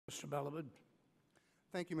Mr. Malamud.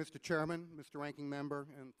 Thank you, Mr. Chairman, Mr. Ranking Member,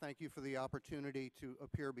 and thank you for the opportunity to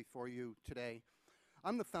appear before you today.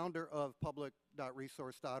 I'm the founder of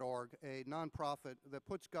public.resource.org, a nonprofit that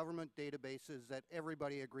puts government databases that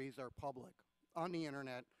everybody agrees are public on the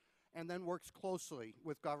internet and then works closely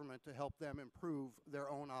with government to help them improve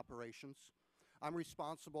their own operations. I'm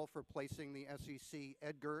responsible for placing the SEC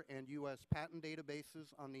EDGAR and U.S. patent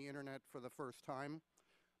databases on the internet for the first time.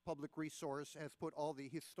 Public Resource has put all the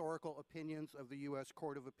historical opinions of the U.S.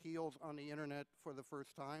 Court of Appeals on the internet for the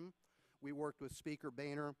first time. We worked with Speaker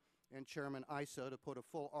Boehner and Chairman Issa to put a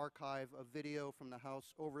full archive of video from the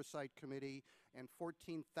House Oversight Committee and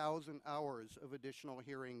 14,000 hours of additional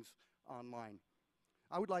hearings online.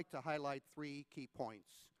 I would like to highlight 3 key points.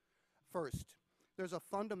 First, there's a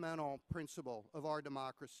fundamental principle of our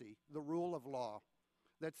democracy, the rule of law,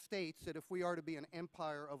 that states that if we are to be an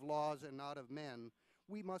empire of laws and not of men,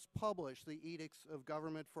 we must publish the edicts of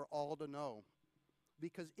government for all to know,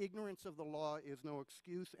 because ignorance of the law is no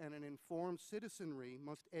excuse, and an informed citizenry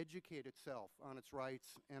must educate itself on its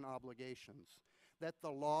rights and obligations. That the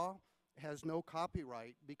law has no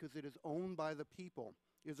copyright because it is owned by the people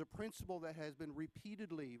is a principle that has been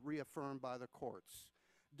repeatedly reaffirmed by the courts.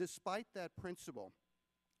 Despite that principle,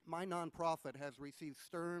 my nonprofit has received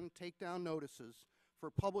stern takedown notices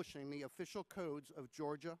for publishing the official codes of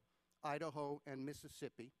Georgia, Idaho, and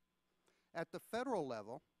Mississippi. At the federal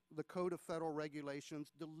level, the Code of Federal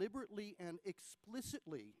Regulations deliberately and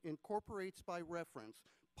explicitly incorporates by reference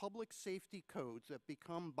public safety codes that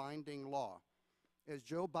become binding law. As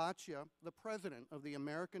Joe Baccia, the president of the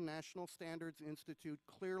American National Standards Institute,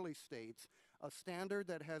 clearly states, a standard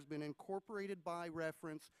that has been incorporated by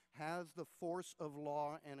reference has the force of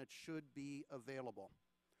law and it should be available.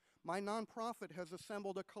 My nonprofit has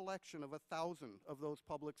assembled a collection of 1,000 of those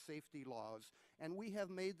public safety laws, and we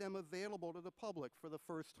have made them available to the public for the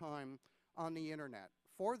first time on the internet.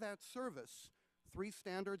 For that service, 3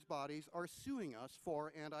 standards bodies are suing us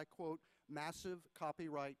for, and I quote, massive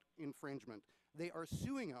copyright infringement. They are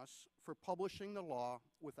suing us for publishing the law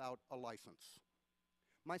without a license.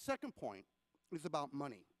 My second point is about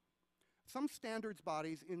money. Some standards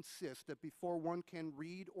bodies insist that before one can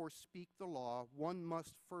read or speak the law, one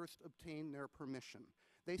must first obtain their permission.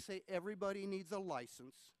 They say everybody needs a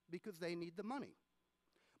license because they need the money.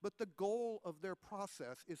 But the goal of their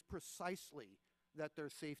process is precisely that their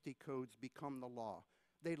safety codes become the law.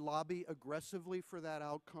 They lobby aggressively for that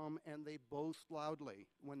outcome, and they boast loudly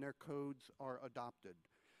when their codes are adopted.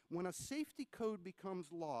 When a safety code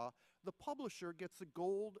becomes law, the publisher gets the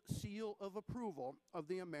gold seal of approval of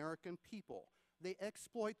the American people. They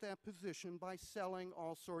exploit that position by selling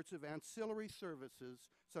all sorts of ancillary services,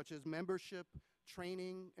 such as membership,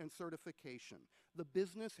 training, and certification. The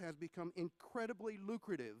business has become incredibly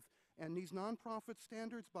lucrative, and these nonprofit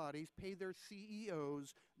standards bodies pay their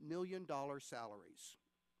CEOs million-dollar salaries.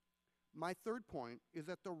 My third point is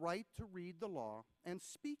that the right to read the law and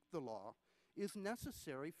speak the law is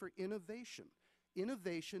necessary for innovation.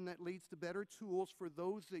 Innovation that leads to better tools for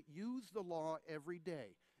those that use the law every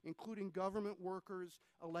day, including government workers,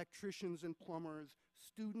 electricians and plumbers,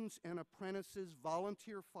 students and apprentices,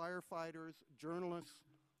 volunteer firefighters, journalists,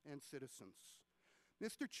 and citizens.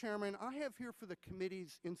 Mr. Chairman, I have here for the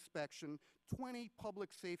committee's inspection 20 public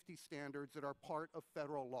safety standards that are part of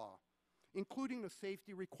federal law, including the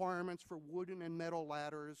safety requirements for wooden and metal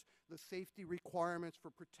ladders, the safety requirements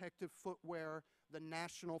for protective footwear, the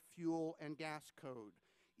National Fuel and Gas Code.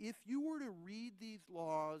 If you were to read these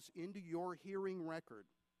laws into your hearing record,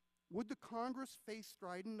 would the Congress face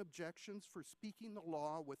strident objections for speaking the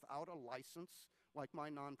law without a license like my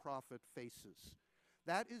nonprofit faces?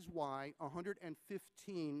 That is why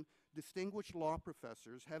 115 distinguished law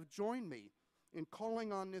professors have joined me in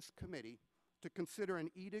calling on this committee to consider an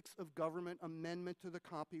Edicts of Government amendment to the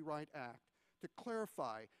Copyright Act to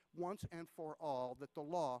clarify once and for all that the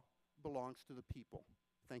law belongs to the people.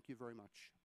 Thank you very much.